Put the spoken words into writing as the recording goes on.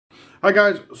Hi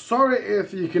guys, sorry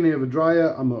if you can hear the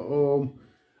dryer, I'm at home.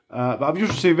 But I've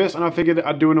just received this and I figured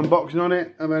I'd do an unboxing on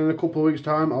it, and then in a couple of weeks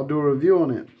time I'll do a review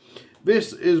on it.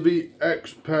 This is the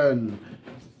X Pen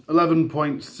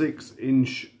 11.6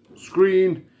 inch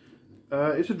screen.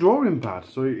 It's a drawing pad,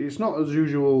 so it's not as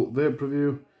usual vape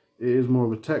review, it is more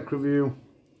of a tech review.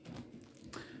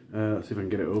 Let's see if I can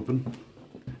get it open.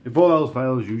 If all else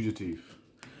fails, use your teeth.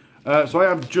 So I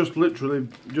have just literally,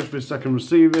 just this second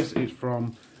received this. It's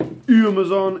from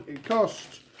Amazon. It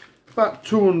cost about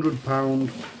 £200.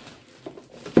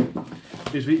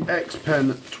 It's the X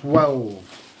Pen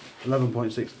 12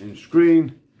 11.6 inch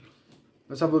screen.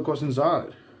 Let's have a look what's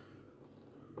inside.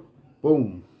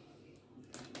 Boom.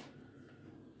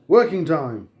 Working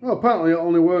time. Well, apparently it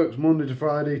only works Monday to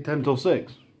Friday 10 till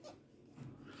 6.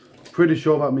 Pretty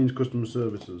sure that means customer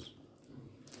services.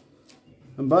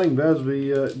 And bang, there's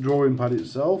the drawing pad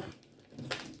itself.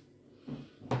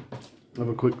 Have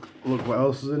a quick look what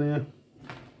else is in here.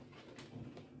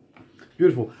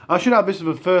 Beautiful. I should have this for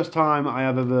the first time I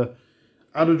have ever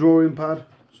had a drawing pad,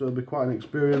 so it'll be quite an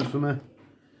experience for me.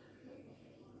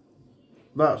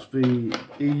 That's the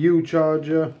EU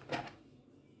charger.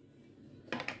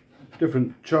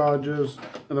 Different chargers.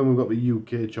 And then we've got the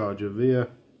UK charger there,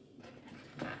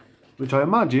 which I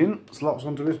imagine slots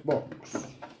onto this box.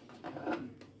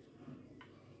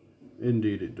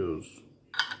 Indeed it does.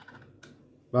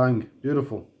 Bang,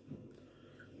 beautiful.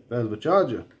 There's the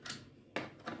charger.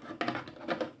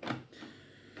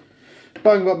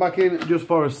 Bang that back in just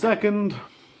for a second.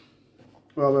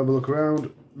 I'll have a look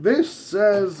around. This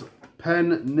says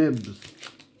pen nibs.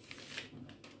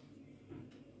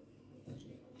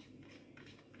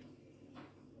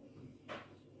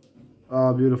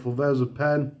 Ah, beautiful. There's a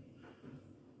pen.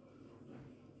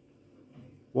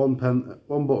 One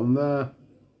button there.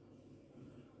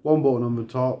 One button on the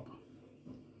top.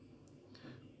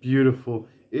 Beautiful.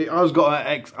 It has got an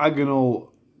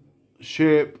hexagonal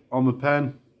shape on the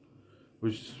pen,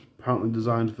 which is apparently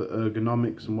designed for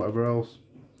ergonomics and whatever else.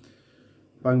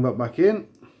 Bang that back in.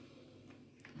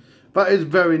 That is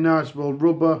very nice, well,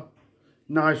 rubber.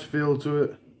 Nice feel to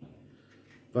it.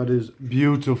 That is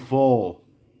beautiful.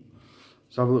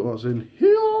 Let's have a look what's in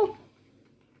here.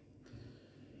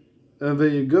 And there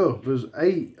you go. There's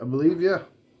 8, I believe, yeah.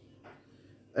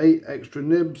 8 extra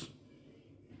nibs.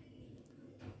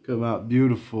 Look at that,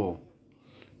 beautiful.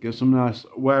 Get some nice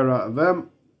wear out of them.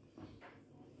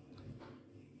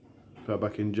 Put it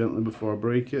back in gently before I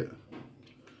break it.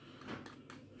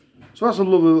 So that's a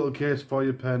lovely little case for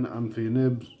your pen and for your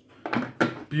nibs.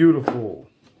 Beautiful.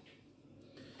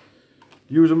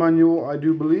 User manual, I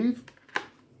do believe.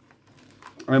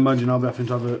 I imagine I'll be having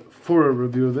to have a thorough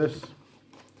review of this.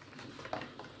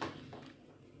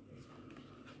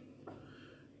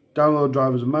 Download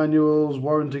drivers and manuals,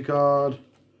 warranty card.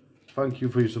 Thank you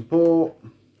for your support.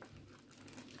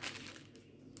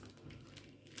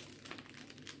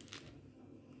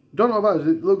 Don't know what that is.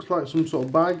 It looks like some sort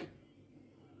of bag.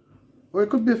 Or it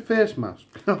could be a face mask.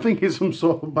 I think it's some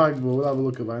sort of bag, but we'll have a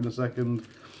look at that in a second.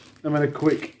 And then a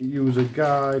quick user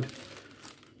guide.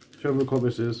 Show look what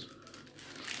this is.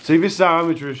 See, this is how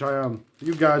amateurish I am.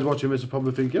 You guys watching this are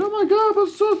probably thinking, oh my god,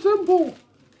 that's so simple.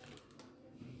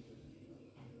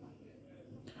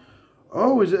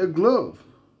 Oh, is it a glove?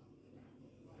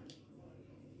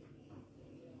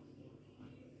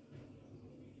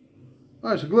 Oh,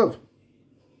 it's a glove.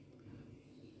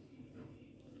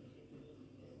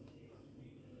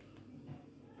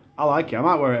 I like it. I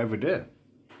might wear it every day.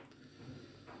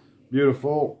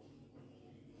 Beautiful.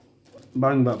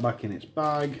 Bang that back in its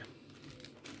bag.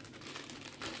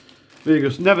 There you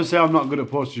go. Never say I'm not good at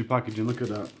postage packaging. Look at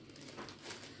that.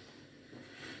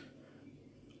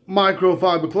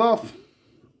 Microfiber cloth.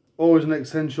 Always an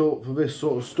essential for this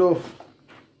sort of stuff.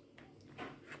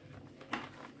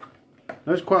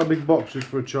 That's quite a big box just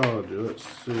for a charger. Let's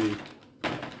see.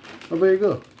 Oh, there you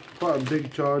go. Quite a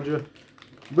big charger.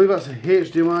 I believe that's a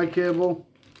HDMI cable.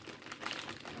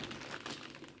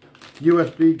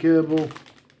 USB cable.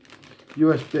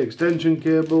 USB extension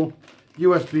cable.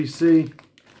 USB-C.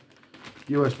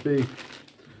 USB.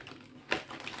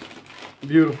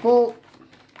 Beautiful.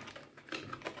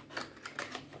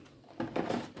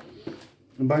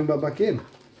 And bang that back in.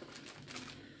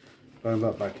 Bang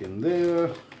that back in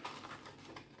there.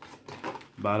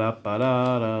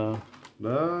 Ba-da-ba-da-da.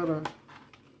 Ba-da.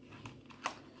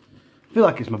 I feel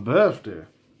like it's my birthday.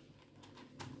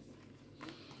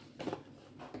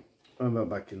 Bang that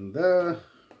back in there.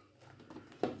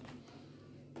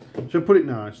 Shall I put it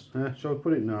nice? Shall I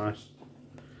put it nice?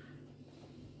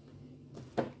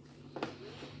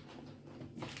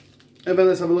 And then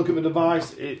let's have a look at the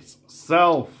device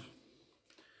itself.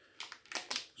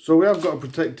 So we have got a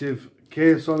protective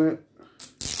case on it.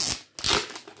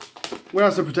 When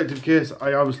I say protective case,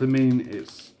 I obviously mean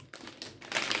it's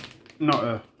not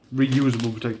a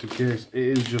reusable protective case.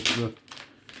 It is just the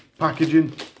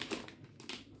packaging.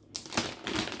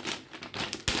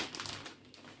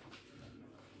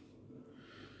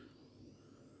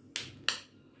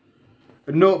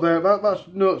 A note there, that's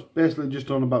notes basically just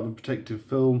on about the protective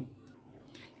film.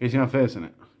 You see my face in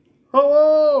it?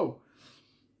 Oh!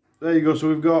 There you go, so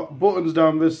we've got buttons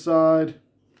down this side.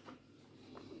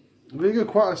 Really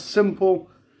quite a simple,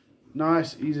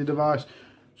 nice, easy device.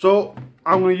 So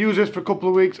I'm going to use this for a couple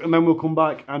of weeks and then we'll come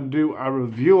back and do a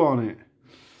review on it.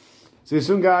 See you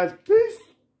soon, guys. Peace!